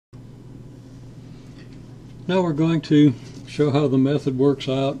Now we're going to show how the method works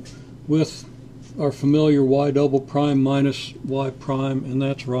out with our familiar y double prime minus y prime, and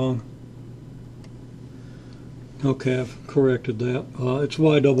that's wrong. Okay, I've corrected that. It's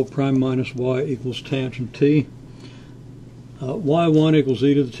y double prime minus y equals tangent t. y1 equals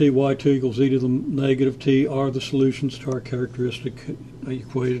e to the t, y2 equals e to the negative t are the solutions to our characteristic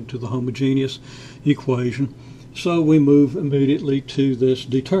equation, to the homogeneous equation. So we move immediately to this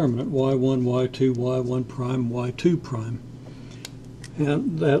determinant, y1, y2, y1 prime, y2 prime.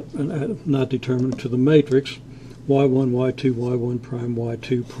 And that, not determinant, to the matrix, y1, y2, y1 prime,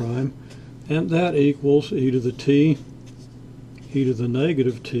 y2 prime. And that equals e to the t, e to the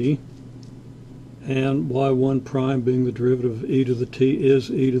negative t, and y1 prime being the derivative of e to the t is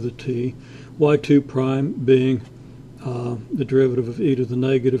e to the t, y2 prime being the derivative of e to the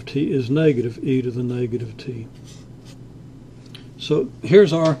negative t is negative e to the negative t. So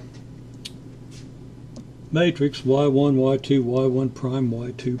here's our matrix y1, y2, y1 prime,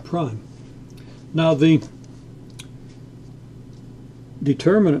 y2 prime. Now the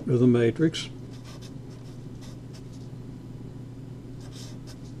determinant of the matrix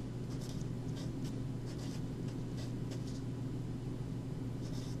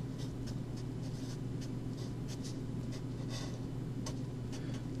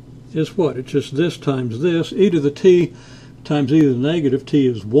is what? It's just this times this. E to the t times e to the negative t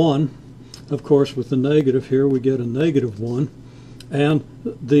is 1. Of course, with the negative here, we get a negative 1. And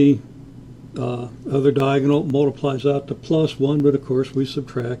the other diagonal multiplies out to plus 1, but of course we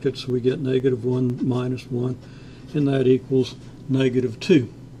subtract it, so we get negative 1 minus 1, and that equals negative 2.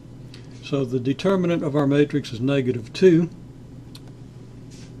 So the determinant of our matrix is negative 2.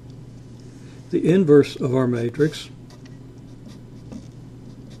 The inverse of our matrix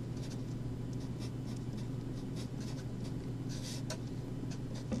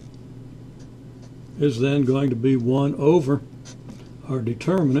is then going to be 1 over our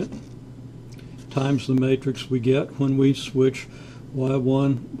determinant times the matrix we get when we switch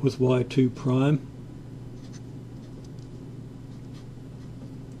y1 with y2 prime,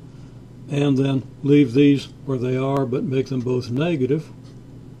 and then leave these where they are but make them both negative.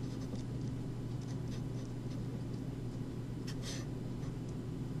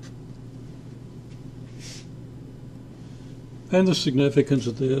 And the significance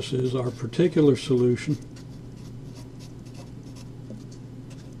of this is our particular solution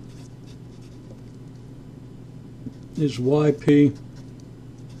is yp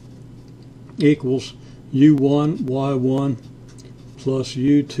equals u1 y1 plus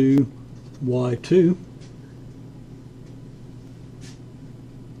u2 y2.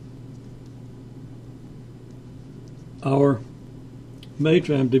 Our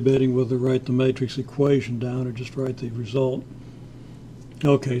matrix, I'm debating whether to write the matrix equation down or just write the result.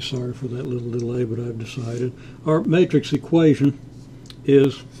 Okay, sorry for that little delay, but I've decided. Our matrix equation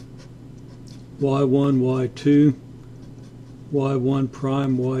is y1, y2, y1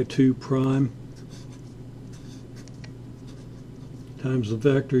 prime, y2 prime times the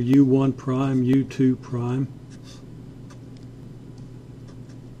vector u1 prime, u2 prime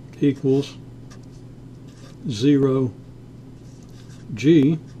equals 0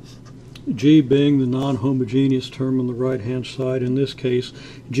 g, g being the non-homogeneous term on the right-hand side. In this case,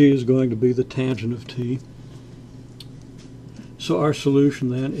 g is going to be the tangent of t. So our solution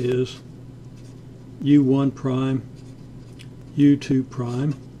then is u1 prime, u2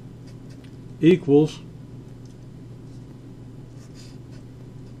 prime equals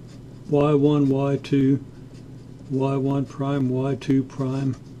y1, y2, y1 prime, y2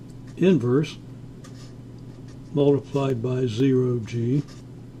 prime inverse multiplied by 0g.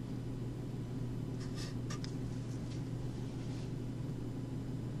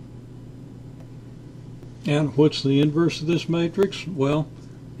 And what's the inverse of this matrix? Well,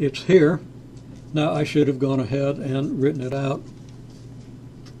 it's here. Now I should have gone ahead and written it out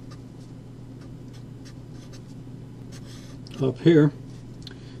up here.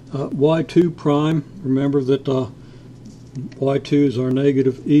 y2 prime, remember that y2 is our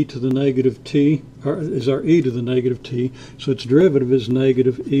negative e to the negative t, or is our e to the negative t, so its derivative is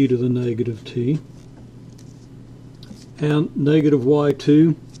negative e to the negative t. And negative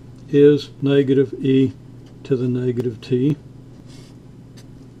y2 is negative e to the negative t.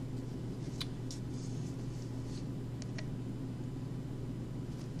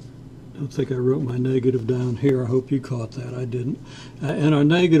 I don't think I wrote my negative down here. I hope you caught that. I didn't. And our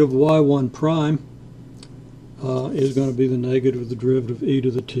negative y1 prime is going to be the negative of the derivative e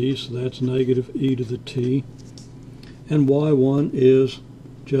to the t, so that's negative e to the t. And y1 is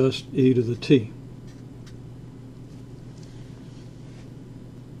just e to the t.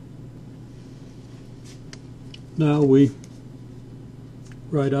 Now we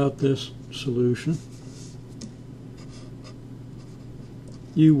write out this solution.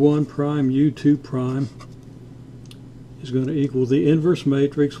 U1 prime, U2 prime is going to equal the inverse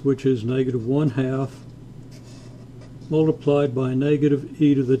matrix, which is negative 1/2 multiplied by negative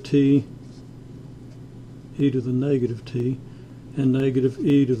e to the t, e to the negative t, and negative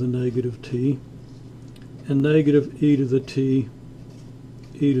e to the negative t, and negative e to the t,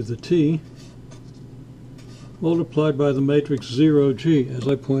 e to the t, multiplied by the matrix 0g. As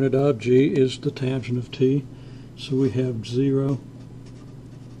I pointed out, g is the tangent of t, so we have 0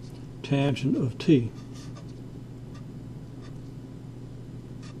 tangent of t.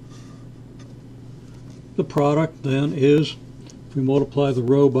 The product then is, if we multiply the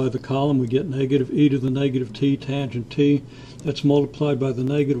row by the column, we get negative e to the negative t tangent t. That's multiplied by the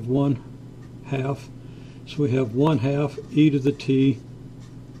negative 1/2. So we have 1/2 e to the t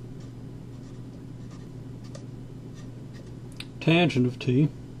tangent of t.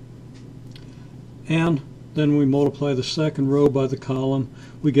 And then we multiply the second row by the column,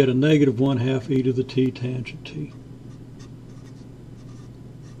 we get a negative 1/2 e to the t tangent t.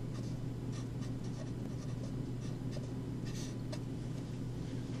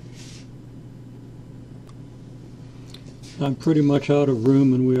 I'm pretty much out of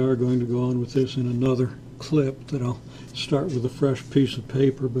room, and we are going to go on with this in another clip that I'll start with a fresh piece of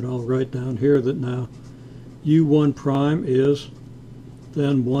paper, but I'll write down here that now U1 prime is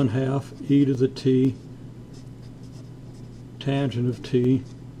then 1/2 e to the t tangent of t,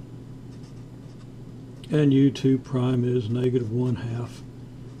 and U2 prime is negative 1/2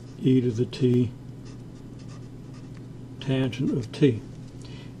 e to the t tangent of t.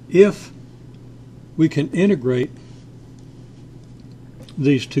 If we can integrate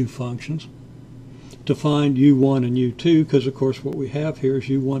these two functions to find U1 and U2, because of course what we have here is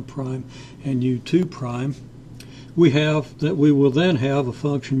U1 prime and U2 prime, we will then have a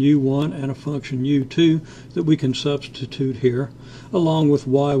function U1 and a function U2 that we can substitute here, along with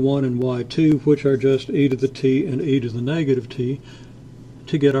Y1 and Y2, which are just e to the t and e to the negative t,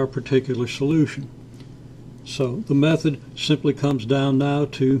 to get our particular solution. So the method simply comes down now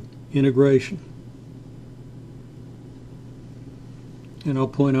to integration. And I'll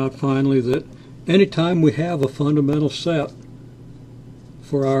point out finally that anytime we have a fundamental set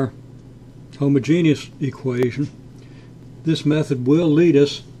for our homogeneous equation, this method will lead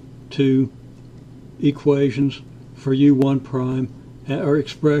us to equations for U1 prime, or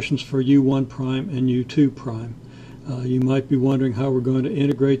expressions for U1 prime and U2 prime. You might be wondering how we're going to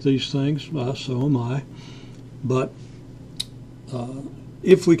integrate these things. So am I. But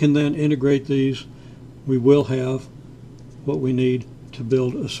if we can then integrate these, we will have what we need to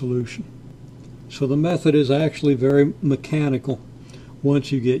build a solution. So the method is actually very mechanical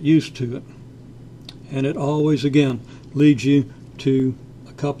once you get used to it. And it always, again, leads you to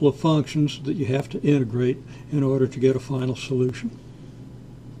a couple of functions that you have to integrate in order to get a final solution.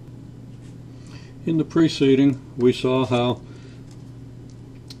 In the preceding, we saw how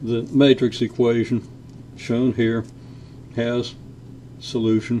the matrix equation shown here has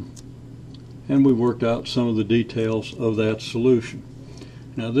solution, and we worked out some of the details of that solution.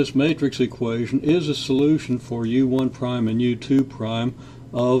 Now this matrix equation is a solution for U1 prime and U2 prime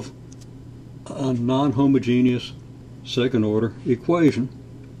of a non-homogeneous second order equation.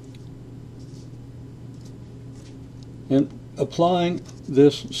 And applying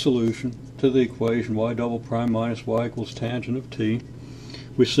this solution to the equation y double prime minus y equals tangent of t,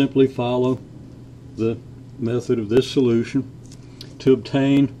 we simply follow the method of this solution to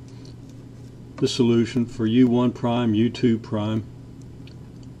obtain the solution for U1 prime, U2 prime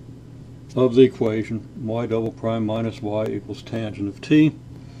of the equation y double prime minus y equals tangent of t.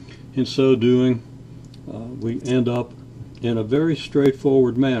 In so doing, we end up in a very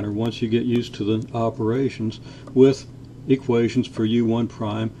straightforward manner, once you get used to the operations, with equations for U1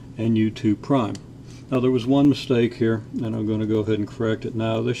 prime and U2 prime. Now there was one mistake here, and I'm going to go ahead and correct it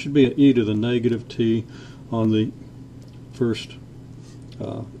now. There should be an e to the negative t on the first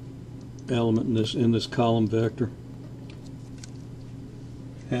element in this column vector,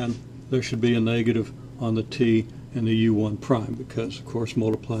 and there should be a negative on the t and the U1 prime, because of course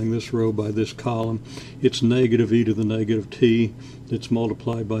multiplying this row by this column, it's negative e to the negative t that's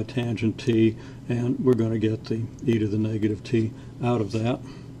multiplied by tangent t, and we're going to get the e to the negative t out of that.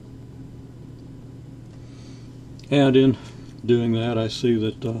 And in doing that, I see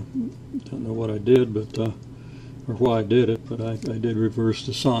that, don't know what I did, but or why I did it, but I did reverse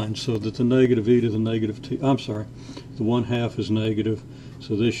the sign, so that the negative e to the negative t, I'm sorry, the 1/2 is negative,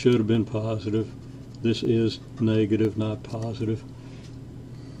 so this should have been positive. This is negative, not positive.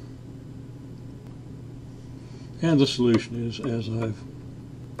 And the solution is as I've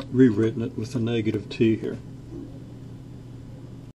rewritten it with the negative t here.